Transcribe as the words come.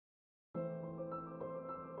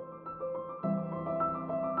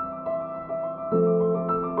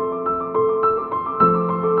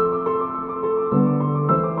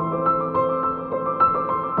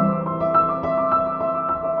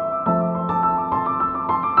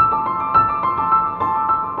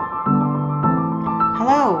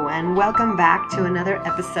Welcome back to another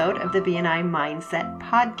episode of the BNI Mindset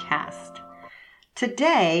Podcast.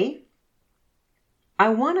 Today, I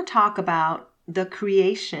want to talk about the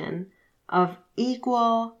creation of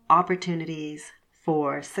equal opportunities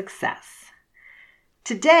for success.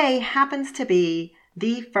 Today happens to be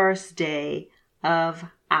the first day of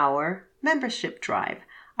our membership drive.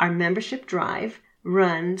 Our membership drive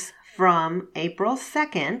runs from April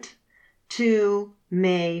 2nd to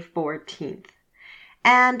May 14th.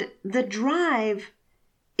 And the drive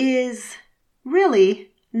is really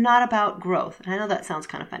not about growth. And I know that sounds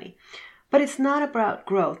kind of funny, but it's not about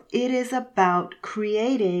growth. It is about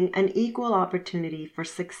creating an equal opportunity for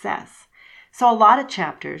success. So a lot of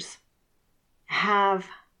chapters have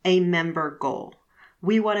a member goal.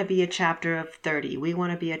 We want to be a chapter of 30. We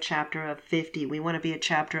want to be a chapter of 50. We want to be a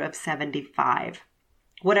chapter of 75.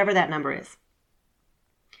 Whatever that number is.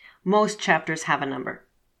 Most chapters have a number.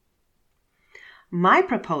 My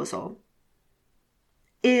proposal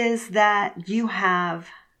is that you have,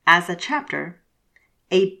 as a chapter,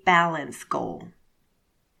 a balance goal.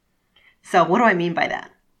 So what do I mean by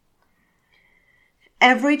that?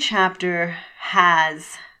 Every chapter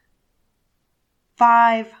has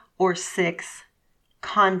 5 or 6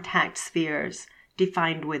 contact spheres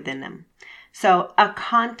defined within them. So a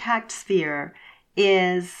contact sphere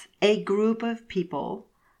is a group of people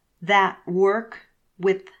that work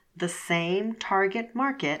with the same target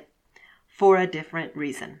market for a different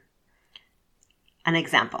reason. An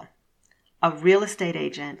example, a real estate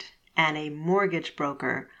agent and a mortgage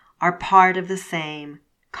broker are part of the same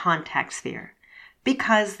contact sphere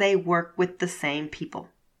because they work with the same people.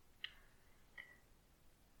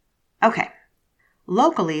 Okay,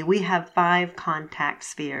 locally we have 5 contact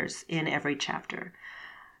spheres in every chapter.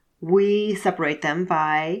 We separate them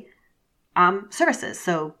by services,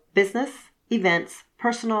 so business, events,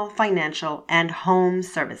 personal, financial, and home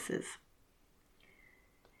services.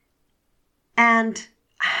 And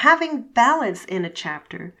having balance in a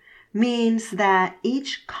chapter means that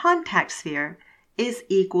each contact sphere is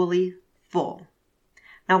equally full.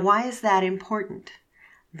 Now, why is that important?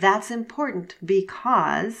 That's important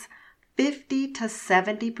because 50 to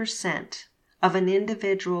 70% of an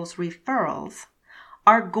individual's referrals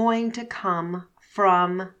are going to come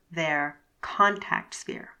from their contact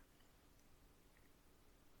sphere.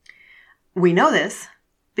 We know this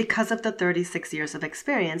because of the 36 years of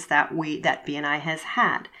experience that BNI has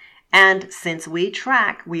had. And since we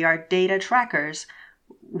are data trackers,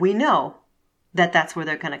 we know that that's where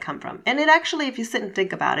they're going to come from. And it actually, if you sit and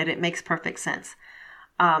think about it, it makes perfect sense.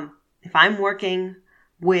 If I'm working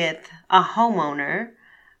with a homeowner,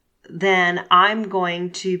 then I'm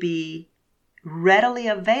going to be readily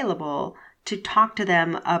available to talk to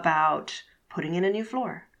them about putting in a new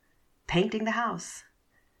floor, painting the house,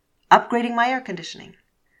 upgrading my air conditioning,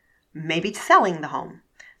 maybe selling the home.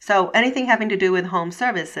 So anything having to do with home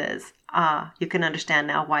services, you can understand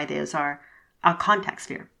now why those are a contact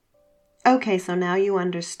sphere. Okay, so now you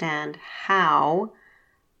understand how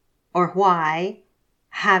or why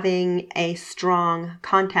having a strong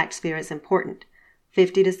contact sphere is important.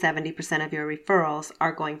 50 to 70% of your referrals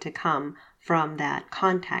are going to come from that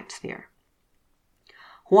contact sphere.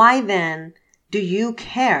 Why then do you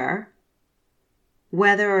care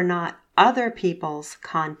whether or not other people's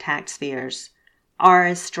contact spheres are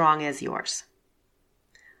as strong as yours?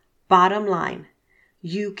 Bottom line,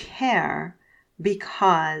 you care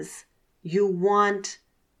because you want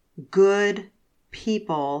good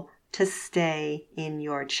people to stay in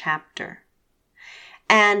your chapter.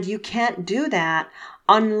 And you can't do that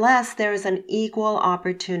unless there is an equal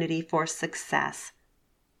opportunity for success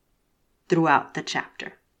throughout the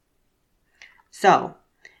chapter. So,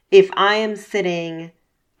 if I am sitting,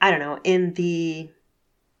 let's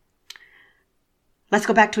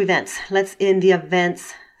go back to events. In the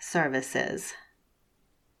events services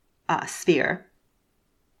sphere.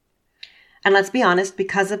 And let's be honest,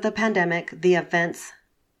 because of the pandemic, the events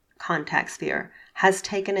contact sphere has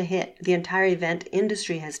taken a hit. The entire event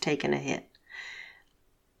industry has taken a hit.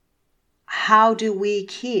 How do we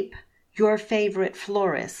keep your favorite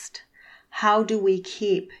florist? How do we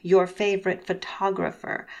keep your favorite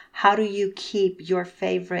photographer? How do you keep your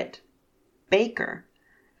favorite baker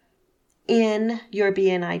in your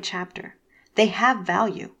BNI chapter? They have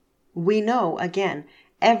value. We know, again,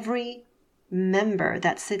 every member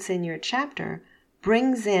that sits in your chapter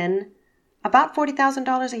brings in about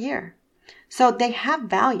 $40,000 a year. So they have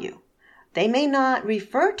value. They may not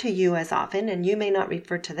refer to you as often, and you may not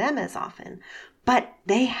refer to them as often, but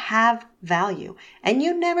they have value. And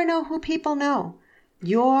you never know who people know.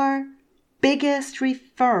 Your biggest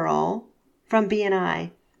referral from BNI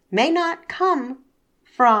may not come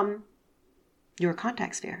from your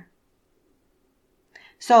contact sphere.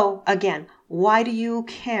 So again, why do you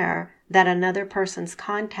care that another person's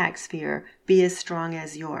contact sphere be as strong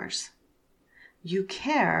as yours? You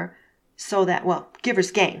care so that, well,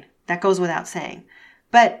 givers gain. That goes without saying.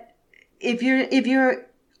 But if you're,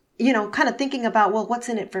 kind of thinking about, well, what's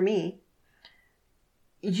in it for me?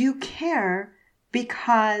 You care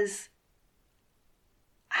because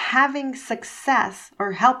having success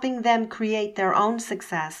or helping them create their own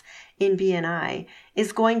success in BNI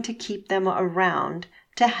is going to keep them around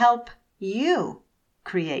to help you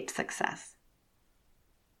create success.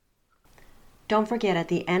 Don't forget, at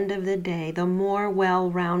the end of the day, the more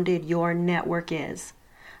well-rounded your network is,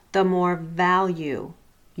 the more value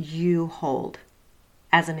you hold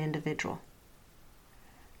as an individual.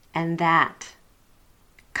 And that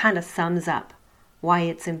kind of sums up why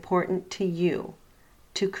it's important to you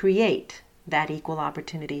to create that equal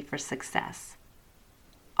opportunity for success.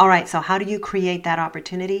 All right, so how do you create that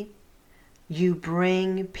opportunity? You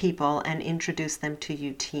bring people and introduce them to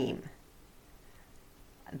your team.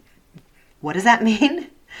 What does that mean?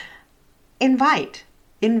 Invite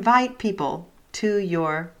people to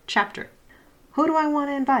your chapter. Who do I want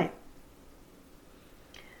to invite?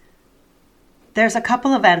 There's a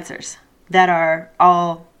couple of answers that are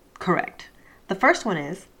all correct. The first one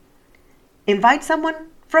is invite someone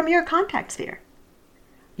from your contact sphere.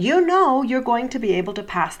 You know you're going to be able to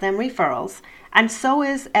pass them referrals, and so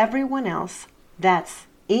is everyone else that's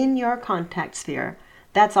in your contact sphere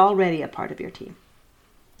that's already a part of your team.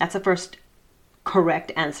 That's the first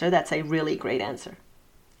correct answer. That's a really great answer.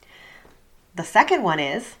 The second one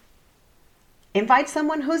is invite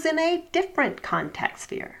someone who's in a different contact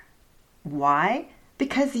sphere. Why?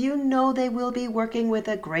 Because you know they will be working with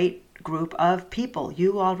a great group of people.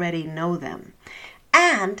 You already know them.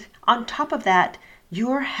 And on top of that,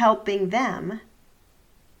 you're helping them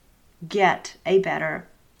get a better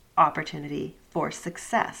opportunity for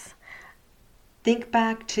success. Think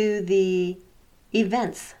back to the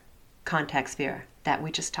events contact sphere that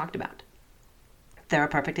we just talked about. They're a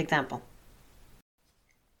perfect example.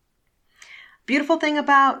 Beautiful thing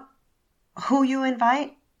about who you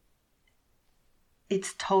invite,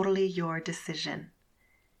 it's totally your decision.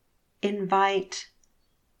 Invite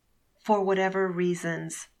for whatever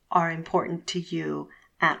reasons are important to you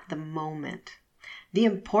at the moment. The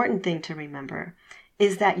important thing to remember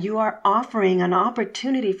is that you are offering an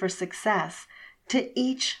opportunity for success to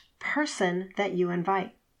each person that you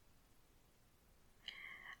invite.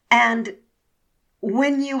 And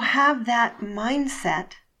when you have that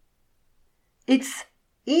mindset, it's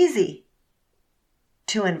easy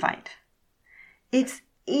to invite. It's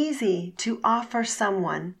easy to offer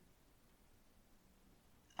someone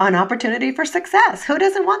an opportunity for success. Who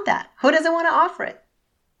doesn't want that? Who doesn't want to offer it?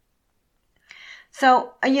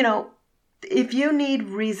 So, if you need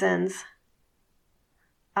reasons,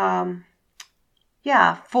 for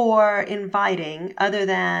inviting other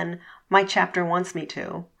than my chapter wants me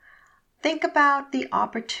to, think about the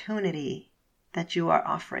opportunity that you are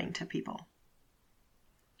offering to people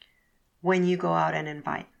when you go out and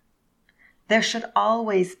invite. There should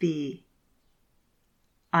always be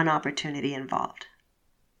an opportunity involved.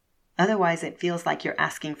 Otherwise, it feels like you're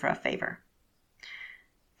asking for a favor.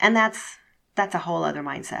 And that's a whole other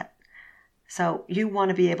mindset. So you want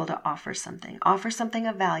to be able to offer something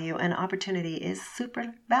of value, and opportunity is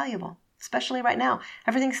super valuable, especially right now.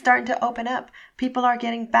 Everything's starting to open up. People are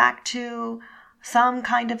getting back to some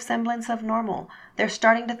kind of semblance of normal. They're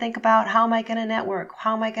starting to think about, how am I going to network?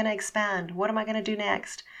 How am I going to expand? What am I going to do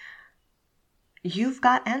next? You've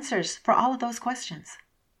got answers for all of those questions,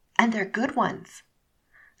 and they're good ones.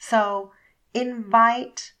 So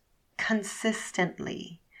invite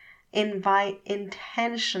consistently, invite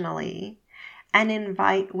intentionally, and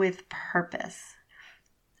invite with purpose.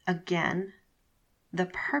 Again, the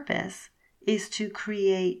purpose is to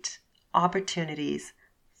create opportunities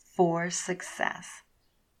for success.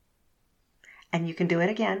 And you can do it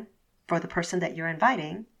again for the person that you're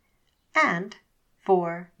inviting and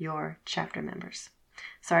for your chapter members.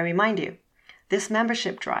 So I remind you, this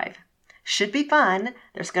membership drive should be fun.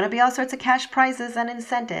 There's going to be all sorts of cash prizes and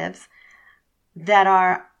incentives that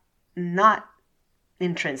are not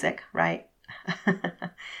intrinsic, right?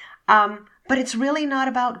 But it's really not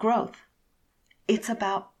about growth. It's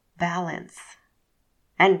about balance.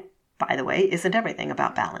 And by the way, isn't everything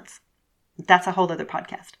about balance? That's a whole other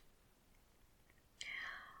podcast.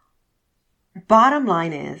 Bottom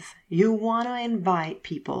line is, you want to invite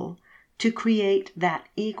people to create that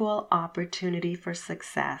equal opportunity for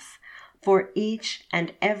success for each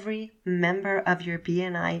and every member of your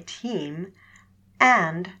BNI team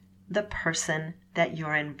and the person that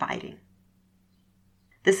you're inviting.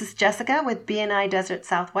 This is Jessica with BNI Desert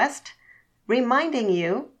Southwest, reminding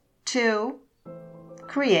you to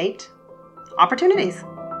create opportunities.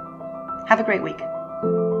 Have a great week.